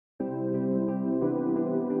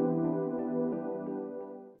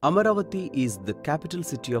Amaravati is the capital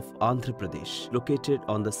city of Andhra Pradesh, located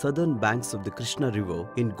on the southern banks of the Krishna River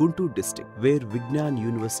in Guntur district, where Vignan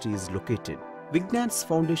University is located. Vignan's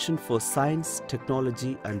Foundation for Science,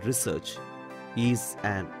 Technology and Research is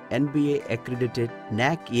an NBA accredited,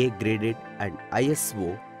 Naac A graded and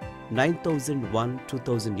ISO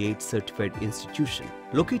 9001-2008 certified institution.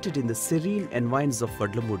 Located in the serene environs of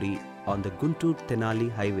Vadlamudi on the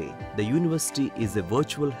Guntur-Tenali highway, the university is a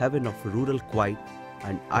virtual heaven of rural quiet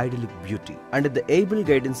and idyllic beauty. Under the able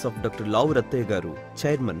guidance of Dr. Lau Rattaya Garu,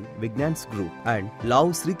 Chairman, Vignan's Group, and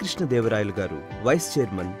Lau Sri Krishna Devarayal Garu, Vice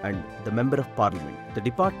Chairman and the Member of Parliament, the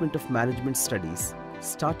Department of Management Studies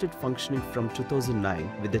started functioning from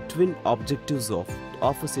 2009 with the twin objectives of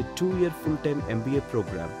offers a 2-year full-time MBA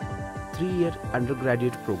program, 3-year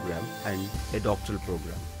undergraduate program and a doctoral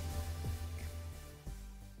program.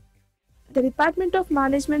 The Department of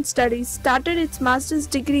Management Studies started its master's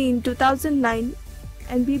degree in 2009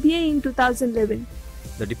 and BBA in 2011.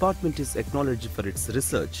 The department is acknowledged for its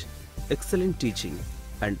research, excellent teaching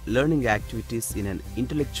and learning activities in an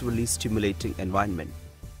intellectually stimulating environment.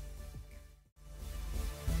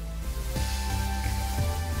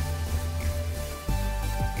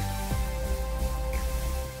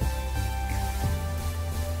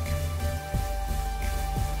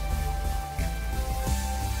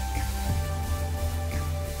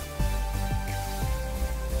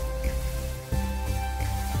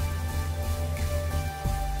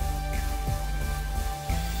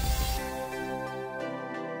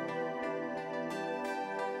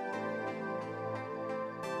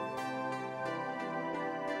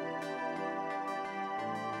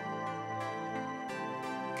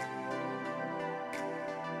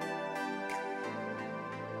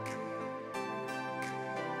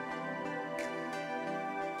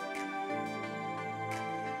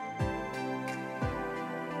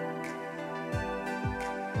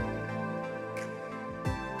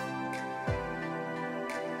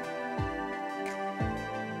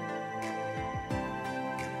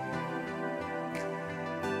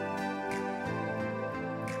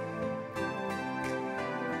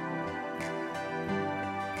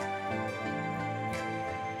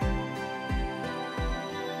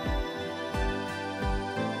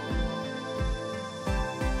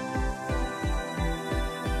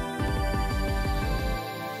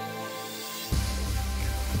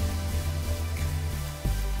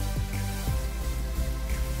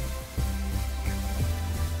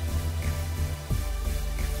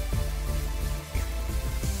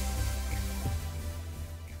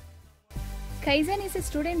 Kaizen is a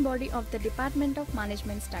student body of the Department of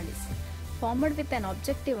Management Studies, formed with an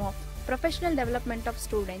objective of professional development of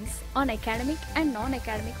students on academic and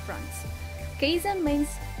non-academic fronts. Kaizen means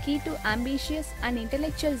key to ambitious and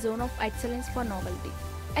intellectual zone of excellence for novelty.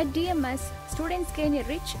 At DMS, students gain a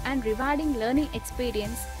rich and rewarding learning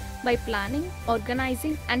experience by planning,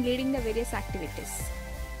 organizing and leading the various activities.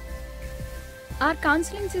 Our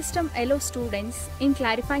counseling system allows students in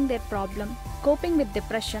clarifying their problem, coping with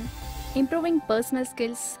depression, improving personal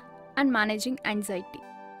skills and managing anxiety.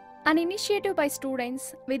 An initiative by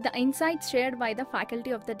students with the insights shared by the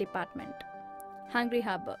faculty of the department. Hungry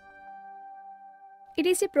Harbor. It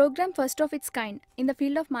is a program first of its kind in the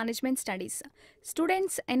field of management studies.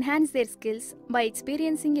 Students enhance their skills by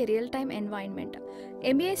experiencing a real-time environment.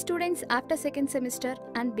 MBA students after second semester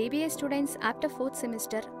and BBA students after fourth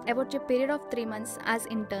semester about a period of 3 months as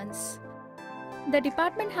interns. The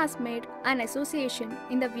department has made an association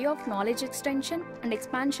in the view of knowledge extension and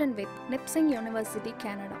expansion with Nipsing University,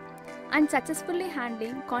 Canada, and successfully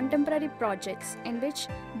handling contemporary projects in which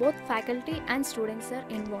both faculty and students are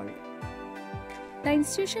involved. The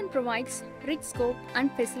institution provides rich scope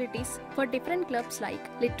and facilities for different clubs like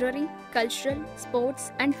literary, cultural,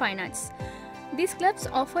 sports, and finance. These clubs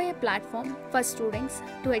offer a platform for students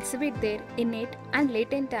to exhibit their innate and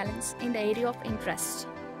latent talents in the area of interest.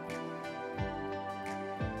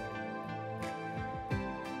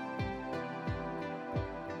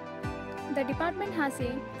 The department has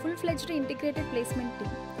a full-fledged integrated placement team,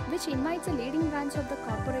 which invites a leading branch of the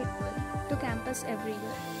corporate world to campus every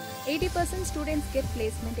year. 80% students get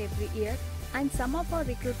placement every year, and some of our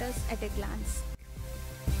recruiters at a glance.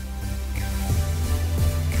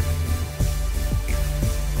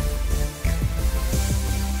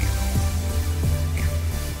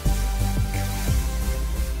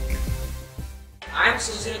 I am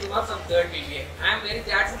Susan Kumar from 3rd BBA. I am very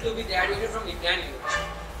grateful to be graduated from Vignan University.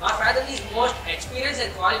 Our faculty is most experienced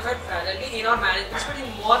and qualified faculty in our management, but in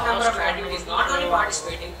more number of activities, not only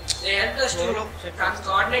participating, they help us to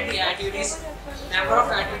coordinate the activities, number of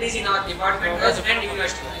activities in our department and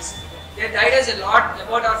university-wise. They guide us a lot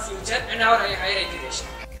about our future and our higher education.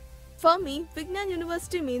 For me, Vignan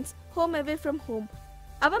University means home away from home.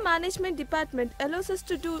 Our management department allows us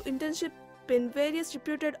to do internship in various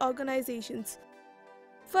reputed organizations.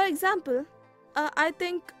 For example, I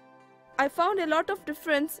think I found a lot of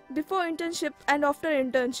difference before internship and after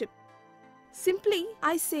internship. Simply,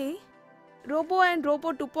 I say Robo and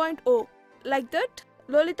Robo 2.0. Like that,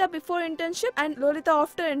 Lolita before internship and Lolita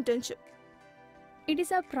after internship. It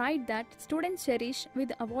is a pride that students cherish with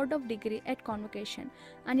the award of degree at Convocation,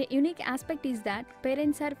 and a unique aspect is that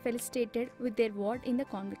parents are felicitated with their award in the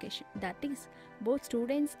Convocation. That is, both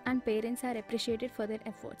students and parents are appreciated for their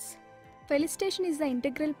efforts. Felicitation is the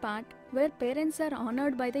integral part where parents are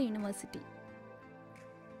honored by the university.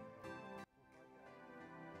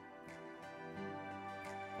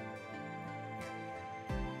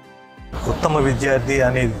 ఉత్తమ విద్యార్థి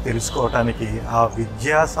అనేది తెలుసుకోవటానికి ఆ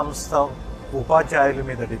విద్యా సంస్థ ఉపాధ్యాయుల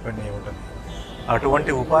మీద depend అయి ఉంటుంది.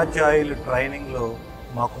 అటువంటి ఉపాధ్యాయులు ట్రైనింగ్లో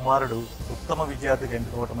మా కుమారుడు ఉత్తమ విద్యార్థిగా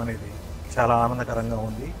ఎంచుకోవటం అనేది చాలా ఆనందకరంగా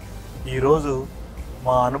ఉంది. ఈరోజు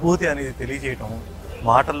మా అనుభూతి అనేది తెలియజేయటం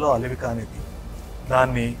మాటల్లో అలివి కానిది.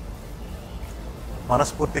 దాన్ని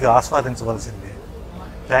మనస్ఫూర్తిగా ఆస్వాదించవలసిందే.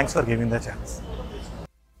 Thanks for giving the chance.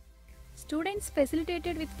 Students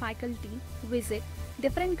facilitated with faculty visit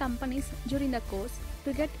different companies during the course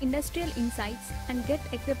to get industrial insights and get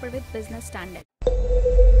equipped with business standards.